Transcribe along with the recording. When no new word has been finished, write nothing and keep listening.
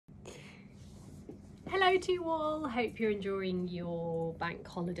Hello to you all, hope you're enjoying your bank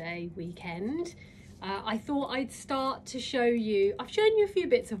holiday weekend. I thought I'd start to show you, I've shown you a few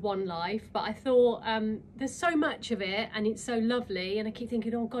bits of One Life, but I thought there's so much of it and it's so lovely, and I keep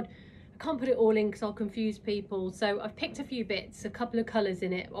thinking, oh God, I can't put it all in because I'll confuse people. So I've picked a few bits, a couple of colours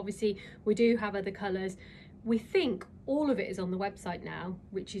in it. Obviously we do have other colours. We think all of it is on the website now,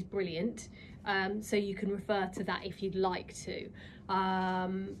 which is brilliant. So you can refer to that if you'd like to.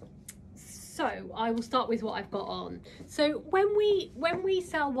 So I will start with what I've got on. So when we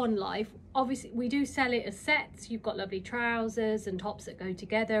sell One Life, obviously we do sell it as sets. You've got lovely trousers and tops that go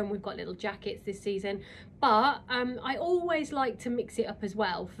together, and we've got little jackets this season. But I always like to mix it up as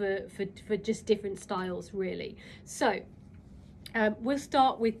well for just different styles, really. So we'll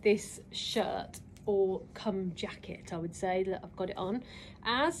start with this shirt, or come jacket, I would say, that I've got it on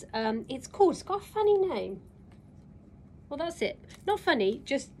as. It's got a funny name. Well, that's it. Not funny,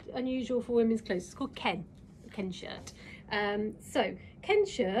 just unusual for women's clothes. It's called Ken shirt. So Ken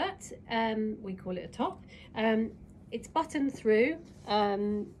shirt, we call it a top. It's buttoned through.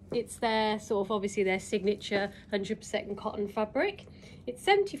 It's their sort of, obviously their signature 100% cotton fabric. It's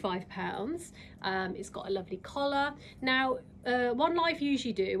 £75. It's got a lovely collar. Now, One Life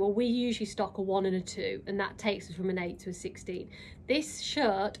usually do, or we usually stock a 1 and a 2, and that takes us from an 8 to a 16. This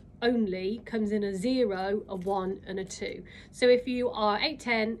shirt only comes in a 0, a 1 and a 2. So if you are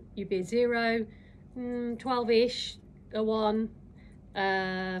 8-10, you'd be a 0, 12-ish, a 1,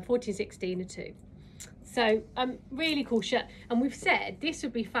 14-16, a 2. So really cool shirt, and we've said this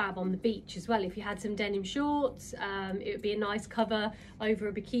would be fab on the beach as well. If you had some denim shorts, it would be a nice cover over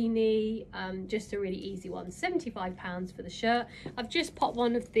a bikini. Just a really easy one. £75 for the shirt. I've just popped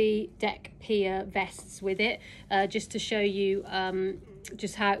one of the Deck Pier vests with it, just to show you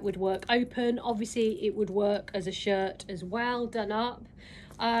just how it would work open. Obviously it would work as a shirt as well, done up.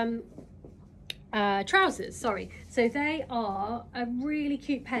 Trousers, sorry, so they are a really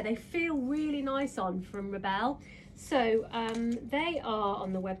cute pair. They feel really nice on from Rebelle. So they are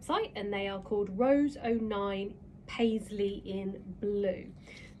on the website, and they are called Rose 09 Paisley in blue.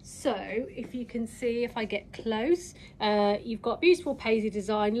 So if you can see, if I get close, you've got beautiful paisley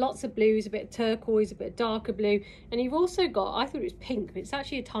design, lots of blues, a bit of turquoise, a bit of darker blue, and you've also got, I thought it was pink, but it's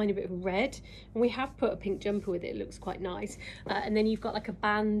actually a tiny bit of red, and we have put a pink jumper with it. It looks quite nice. And then you've got like a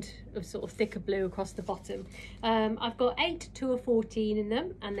band of sort of thicker blue across the bottom. I've got 8 to a 14 in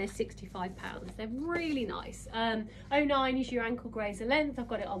them, and they're £65. They're really nice. 09 is your ankle grazer length. I've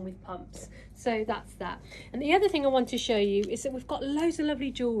got it on with pumps, so that's that. And the other thing I want to show you is that we've got loads of lovely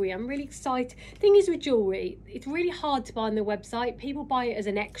jewellery. I'm really excited. Thing is with jewellery, it's really hard to buy on the website. People buy it as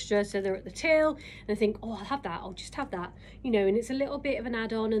an extra, so they're at the till and they think, oh, I'll have that, I'll just have that, you know, and it's a little bit of an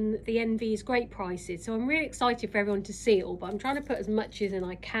add-on, and the Envy is great prices. So I'm really excited for everyone to see it all, but I'm trying to put as much as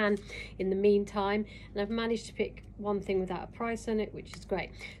I can in the meantime, and I've managed to pick one thing without a price on it, which is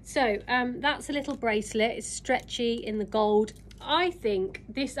great. So that's a little bracelet. It's stretchy in the gold. I think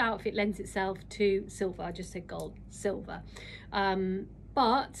this outfit lends itself to silver. I just said gold, silver.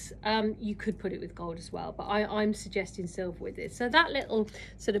 But you could put it with gold as well, but I'm suggesting silver with this. So that little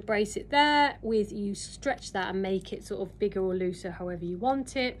sort of bracelet there, with you stretch that and make it sort of bigger or looser, however you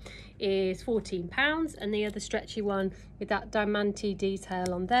want it, is £14. And the other stretchy one with that diamante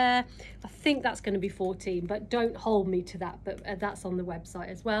detail on there, I think that's going to be 14, but don't hold me to that, but that's on the website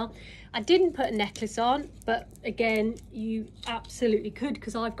as well. I didn't put a necklace on, but again, you absolutely could,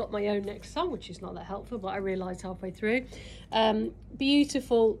 because I've got my own necklace on, which is not that helpful, but I realised halfway through.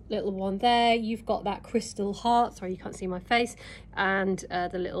 Beautiful little one there. You've got that crystal heart, sorry you can't see my face, and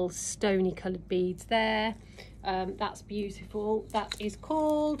the little stony coloured beads there. That's beautiful. That is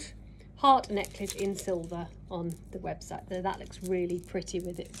called Heart Necklace in Silver on the website. That looks really pretty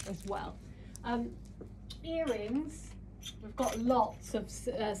with it as well. Earrings, we've got lots of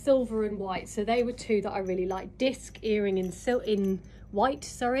silver and white, so they were two that I really like. Disc earring in white,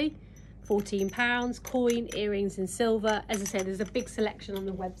 sorry, £14. Coin earrings in silver. As I said, there's a big selection on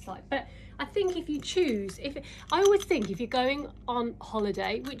the website, but I think if you choose, I always think if you're going on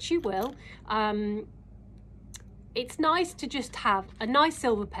holiday, which you will, it's nice to just have a nice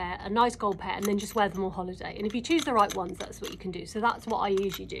silver pair, a nice gold pair, and then just wear them on holiday. And if you choose the right ones, that's what you can do. So that's what I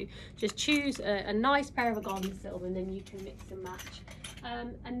usually do. Just choose a nice pair of a gold and silver, and then you can mix and match.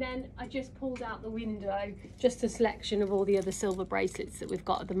 And then I just pulled out the window just a selection of all the other silver bracelets that we've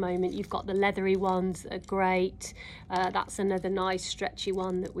got at the moment. You've got the leathery ones that are great. That's another nice stretchy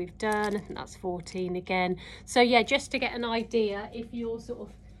one that we've done. I think that's 14 again. So yeah, just to get an idea, if you're sort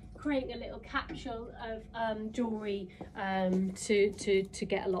of creating a little capsule of jewellery to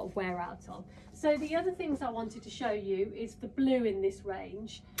get a lot of wear out of. So the other things I wanted to show you is the blue in this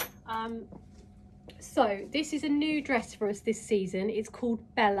range. So this is a new dress for us this season. It's called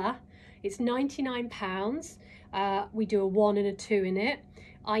Bella. It's £99. We do a 1 and a 2 in it.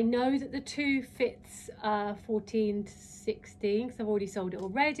 I know that the 2 fits 14 to 16 because I've already sold it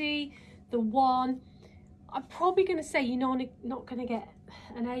already. The 1, I'm probably going to say you're not going to get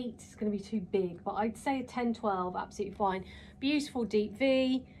an 8, it's going to be too big, but I'd say a 10, 12, absolutely fine. Beautiful deep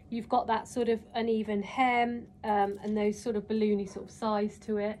V. You've got that sort of uneven hem and those sort of balloony sort of size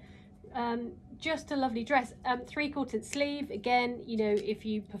to it. Just a lovely dress. 3/4 sleeve, again, you know, if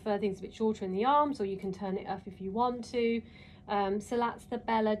you prefer things a bit shorter in the arms, or you can turn it up if you want to. So that's the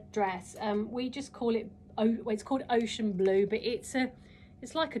Bella dress. We just call it, well, it's called ocean blue, but it's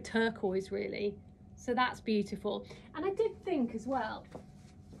like a turquoise really. So that's beautiful. And I did think as well,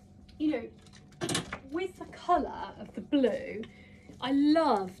 you know, with the colour of the blue, I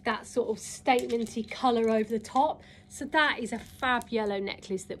love that sort of statementy colour over the top. So that is a fab yellow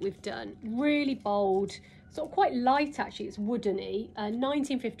necklace that we've done. Really bold, sort of quite light actually, it's woodeny.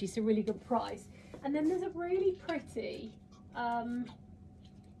 19.50, so really good price. And then there's a really pretty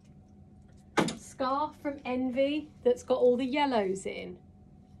scarf from Envy that's got all the yellows in.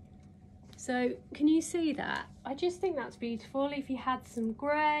 So can you see that? I just think that's beautiful. If you had some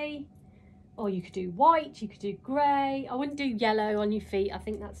grey, or you could do white, you could do grey. I wouldn't do yellow on your feet. I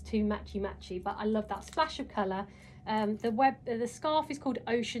think that's too matchy-matchy, but I love that splash of colour. The scarf is called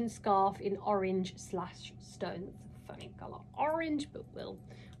Ocean Scarf in orange / stone. It's a funny colour, orange, but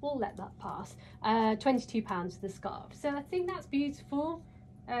we'll let that pass. £22 for the scarf. So I think that's beautiful.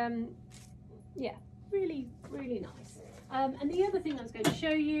 Yeah, really, really nice. And the other thing I was going to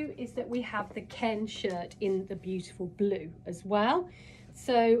show you is that we have the Ken shirt in the beautiful blue as well.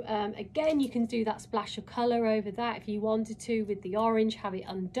 So again, you can do that splash of colour over that if you wanted to with the orange, have it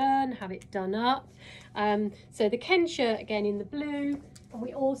undone, have it done up. So the Ken shirt again in the blue, and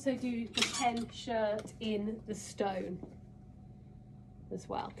we also do the Ken shirt in the stone as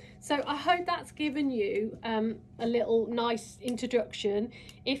well. So I hope that's given you a little nice introduction.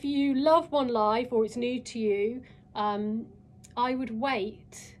 If you love One Life or it's new to you, I would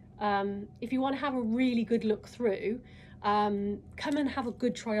wait. If you want to have a really good look through, come and have a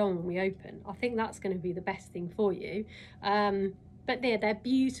good try on when we open. I think that's going to be the best thing for you. But they're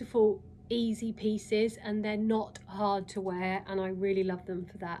beautiful, easy pieces, and they're not hard to wear, and I really love them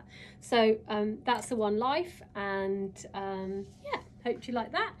for that. So that's the One Life, and yeah, hope you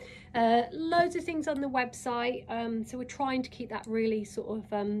like that. Loads of things on the website, so we're trying to keep that really sort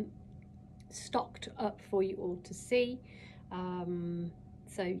of stocked up for you all to see.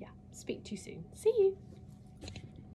 So yeah, speak to you soon. See you.